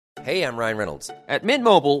Hey, I'm Ryan Reynolds. At Mint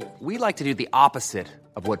Mobile, we like to do the opposite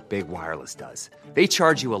of what Big Wireless does. They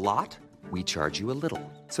charge you a lot, we charge you a little.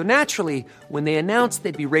 So naturally, when they announced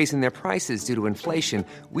they'd be raising their prices due to inflation,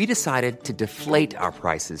 we decided to deflate our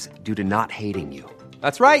prices due to not hating you.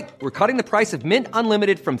 That's right. We're cutting the price of Mint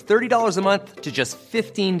Unlimited from $30 a month to just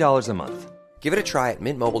 $15 a month. Give it a try at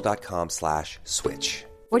mintmobile.com/switch.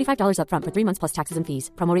 $45 up front for 3 months plus taxes and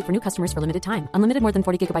fees. Promo rate for new customers for limited time. Unlimited more than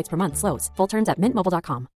 40 gigabytes per month. Slows full terms at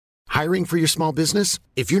mintmobile.com. Hiring for your small business?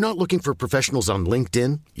 If you're not looking for professionals on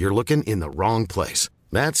LinkedIn, you're looking in the wrong place.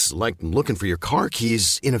 That's like looking for your car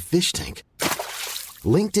keys in a fish tank.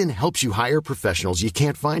 LinkedIn helps you hire professionals you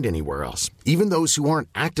can't find anywhere else, even those who aren't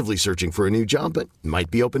actively searching for a new job but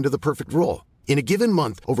might be open to the perfect role. In a given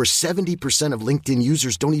month, over 70% of LinkedIn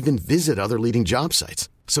users don't even visit other leading job sites.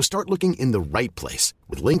 So start looking in the right place.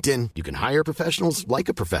 With LinkedIn, you can hire professionals like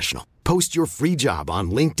a professional. Post your free job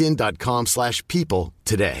on linkedin.com/people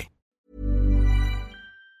today.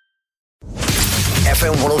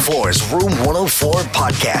 FM 104's Room 104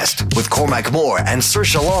 podcast with Cormac Moore and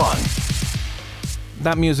Saoirse Long.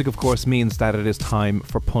 That music, of course, means that it is time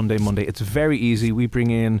for Pun Day Monday. It's very easy. We bring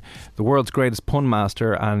in the world's greatest pun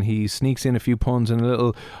master, and he sneaks in a few puns in a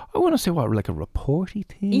little, I want to say, what, like a reporty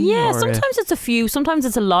thing? Yeah, sometimes it's a few, sometimes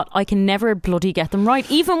it's a lot. I can never bloody get them right.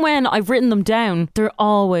 Even when I've written them down, they're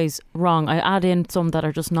always wrong. I add in some that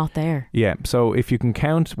are just not there. Yeah, so if you can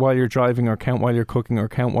count while you're driving, or count while you're cooking, or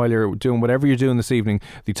count while you're doing whatever you're doing this evening,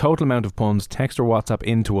 the total amount of puns, text or WhatsApp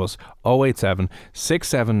into us, 087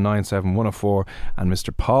 6797 104. And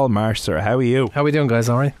Mr. Paul Marsh, sir, how are you? How are we doing, guys?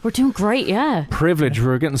 All right? We're doing great, yeah. Privilege.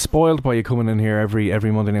 We're getting spoiled by you coming in here every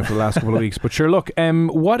Monday night for the last couple of weeks. But sure, look,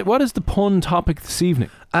 what is the pun topic this evening?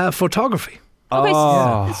 Photography. Okay,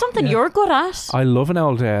 it's something you're good at. I love an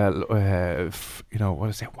old, what is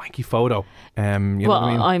it, wanky photo. You know what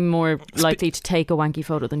I mean? I'm more likely to take a wanky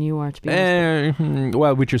photo than you are, to be honest.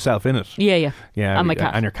 Well, with yourself in it. Yeah. And my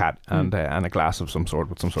cat. And your cat, and a glass of some sort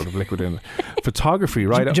with some sort of liquid in it. Photography,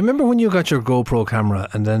 right? Do you remember when you got your GoPro camera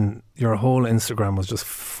and then your whole Instagram was just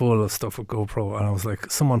full of stuff with GoPro, and I was like,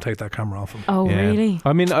 someone take that camera off him. Oh, really?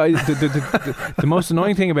 I mean, the most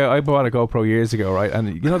annoying thing about, I bought a GoPro years ago, right?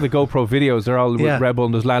 And you know the GoPro videos, they're all rebel,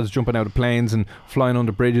 and there's lads jumping out of planes and flying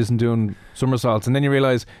under bridges and doing somersaults, and then you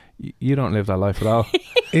realise you don't live that life at all.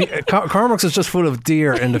 Cormac's is just full of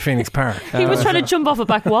deer in the Phoenix Park. He was trying to jump off a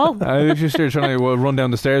back wall. I was just trying to run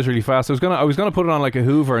down the stairs really fast. I was gonna put it on like a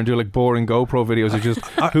Hoover and do like boring GoPro videos of just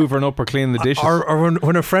hoovering up or cleaning the dishes. Or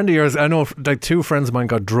when a friend of yours, I know like two friends of mine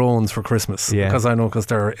got drones for Christmas. Yeah. Because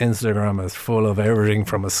their Instagram is full of everything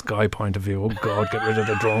from a sky point of view. Oh God, get rid of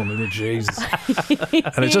the drone, will you, Jesus.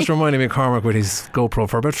 And it just reminded me of Cormac with his GoPro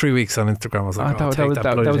for about 3 weeks on Instagram. I was like, that was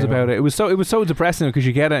about it. It was so depressing because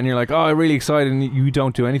you get it and you're like, oh, I'm really excited, and you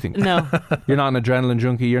don't do anything. No. You're not an adrenaline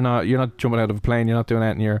junkie. You're not jumping out of a plane. You're not doing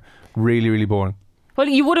that, and you're really, really boring. Well,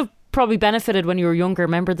 you would have probably benefited when you were younger.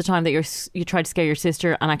 Remember the time that you tried to scare your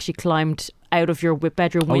sister and actually climbed out of your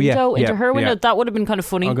bedroom window into her window? That would have been kind of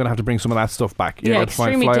funny. I'm going to have to bring some of that stuff back. Yeah,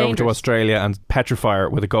 extremely fly over to Australia and petrify her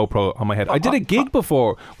with a GoPro on my head. I did a gig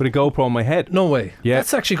before with a GoPro on my head. No way. Yeah.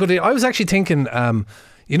 That's actually good. I was actually thinking,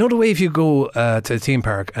 you know the way if you go to a theme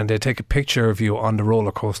park and they take a picture of you on the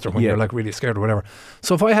roller coaster when you're like really scared or whatever.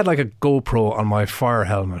 So if I had like a GoPro on my fire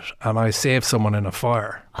helmet and I saved someone in a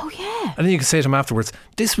fire. Oh yeah. And then you can say to them afterwards,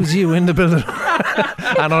 this was you in the building.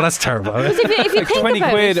 I know that's terrible. If you like think 20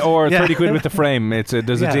 about quid it, or 30 quid with the frame.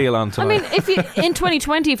 There's a deal on tonight. I mean, if you in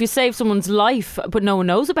 2020, if you save someone's life but no one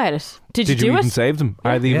knows about it, did you do even it? save them?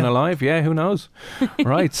 Are they even alive? Yeah, who knows?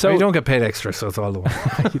 Right. So you don't get paid extra, so it's all the one.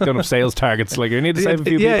 You don't have sales targets. Like you need to save a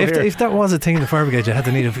few people here. If that was a thing in the fire brigade, you had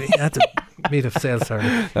to meet a sales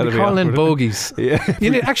target. Call in bogies. Yeah.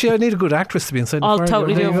 I need a good actress to be inside the fire. I'll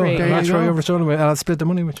totally do it for you. I'll throw you over shoulder and I'll split the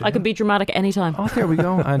money with you. I can be dramatic anytime. Oh, there we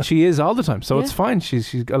go. And she is all the time, so it's fine.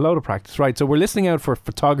 She's a load of practice. Right, so we're listening out for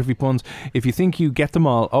photography puns. If you think you get them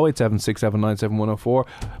all, 087 6797 104.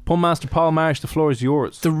 Pun master Paul Marsh, the floor is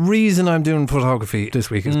yours. The reason I'm doing photography this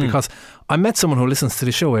week is because I met someone who listens to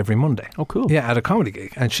the show every Monday. Oh, cool. Yeah, at a comedy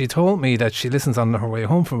gig. And she told me that she listens on her way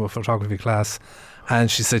home from a photography class.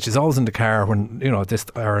 And she said she's always in the car when, at this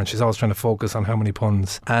hour, and she's always trying to focus on how many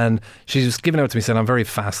puns. And she's just giving out to me saying, I'm very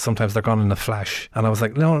fast. Sometimes they're gone in a flash. And I was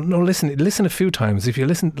like, no, listen a few times. If you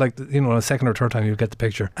listen, a second or third time, you'll get the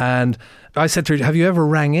picture. And I said to her, have you ever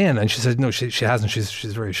rang in? And she said, no, she hasn't.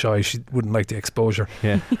 She's very shy. She wouldn't like the exposure.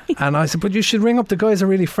 Yeah. And I said, but you should ring up. The guys are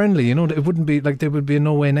really friendly. It wouldn't be like, they would be in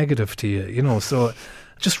no way negative to you, so...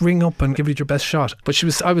 just ring up and give it your best shot. But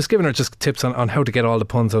I was giving her just tips on how to get all the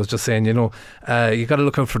puns. I was just saying, you got to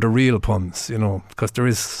look out for the real puns, because there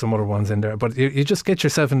is some other ones in there. But you just get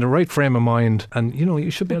yourself in the right frame of mind, and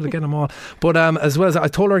you should be able to get them all. But as well as I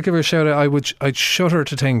told her I'd give her a shout out, I'd shudder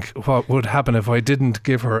to think what would happen if I didn't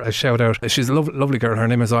give her a shout out. She's a lovely girl. Her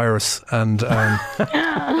name is Iris, and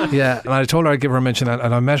yeah, and I told her I'd give her a mention,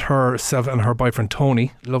 and I met herself and her boyfriend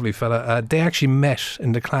Tony, lovely fella. They actually met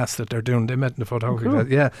in the class that they're doing. They met in the photography class,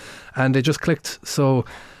 yeah, and they just clicked. So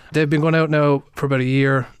they've been going out now for about a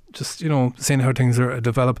year, just seeing how things are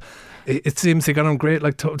develop. It seems they got on great.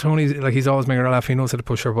 Like Tony, like he's always making her laugh. He knows how to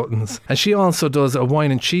push her buttons. And she also does a wine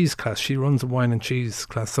and cheese class. She runs a wine and cheese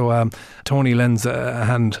class. So Tony lends a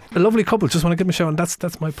hand. A lovely couple. Just want to give them a shout. And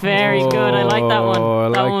that's my point. Very good. I like that one. I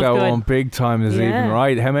like that one big time this evening.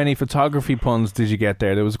 Right. How many photography puns did you get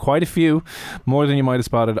there? There was quite a few, more than you might have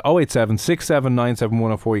spotted. 087 6797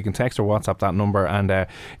 104. You can text or WhatsApp that number. And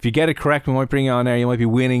if you get it correct, we might bring you on there. You might be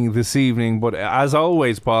winning this evening. But as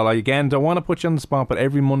always, Paul, I again don't want to put you on the spot, but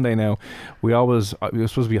every Monday now, we demand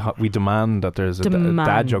that there's a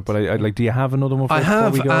dad joke, but I like, do you have another one before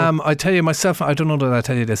we go? I tell you myself, I don't know that I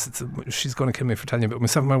tell you this, she's going to kill me for telling you, but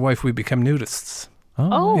myself and my wife, we became nudists.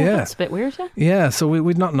 Oh yeah. That's a bit weird. Yeah, so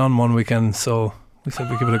we'd nothing on one weekend, so we said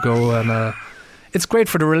we'd give it a go, and it's great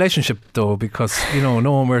for the relationship though, because no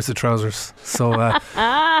one wears the trousers, so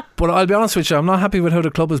but I'll be honest with you, I'm not happy with how the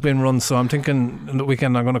club has been run, so I'm thinking in the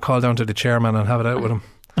weekend I'm going to call down to the chairman and have it out with him.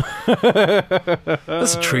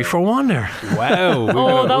 That's a 3 for 1 there.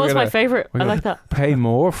 Wow. That was my favourite. I like that. Pay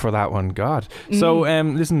more for that one, God. So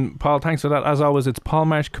listen, Paul, thanks for that. As always, it's Paul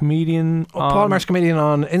Marsh Comedian Paul Marsh Comedian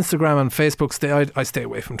on Instagram and Facebook. I stay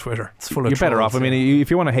away from Twitter. It's full of You're trolls, better off. I mean, if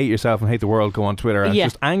you want to hate yourself and hate the world, go on Twitter. It's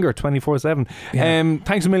just anger 24/7.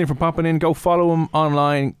 Thanks a million for popping in. Go follow him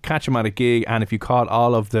online, catch him at a gig, and if you caught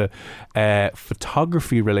all of the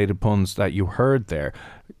photography related puns that you heard there,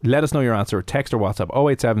 let us know your answer. Text or WhatsApp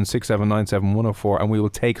 087 6797 104, and we will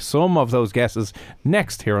take some of those guesses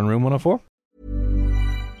next here on Room 104.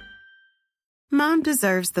 Mom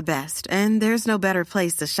deserves the best, and there's no better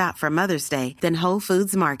place to shop for Mother's Day than Whole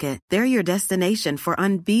Foods Market. They're your destination for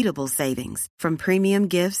unbeatable savings, from premium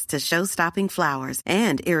gifts to show-stopping flowers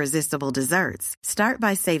and irresistible desserts. Start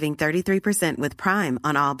by saving 33% with Prime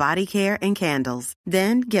on all body care and candles.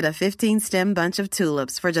 Then get a 15-stem bunch of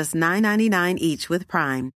tulips for just $9.99 each with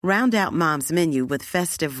Prime. Round out Mom's menu with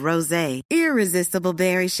festive rosé, irresistible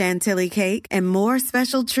berry chantilly cake, and more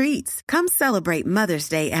special treats. Come celebrate Mother's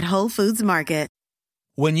Day at Whole Foods Market.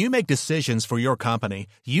 When you make decisions for your company,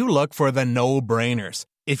 you look for the no-brainers.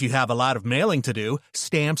 If you have a lot of mailing to do,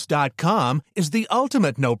 Stamps.com is the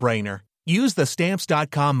ultimate no-brainer. Use the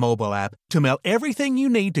Stamps.com mobile app to mail everything you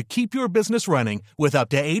need to keep your business running with up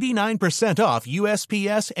to 89% off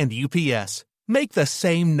USPS and UPS. Make the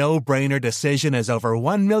same no-brainer decision as over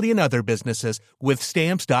 1 million other businesses with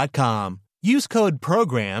Stamps.com. Use code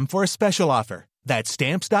PROGRAM for a special offer. That's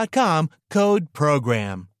Stamps.com, code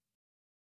PROGRAM.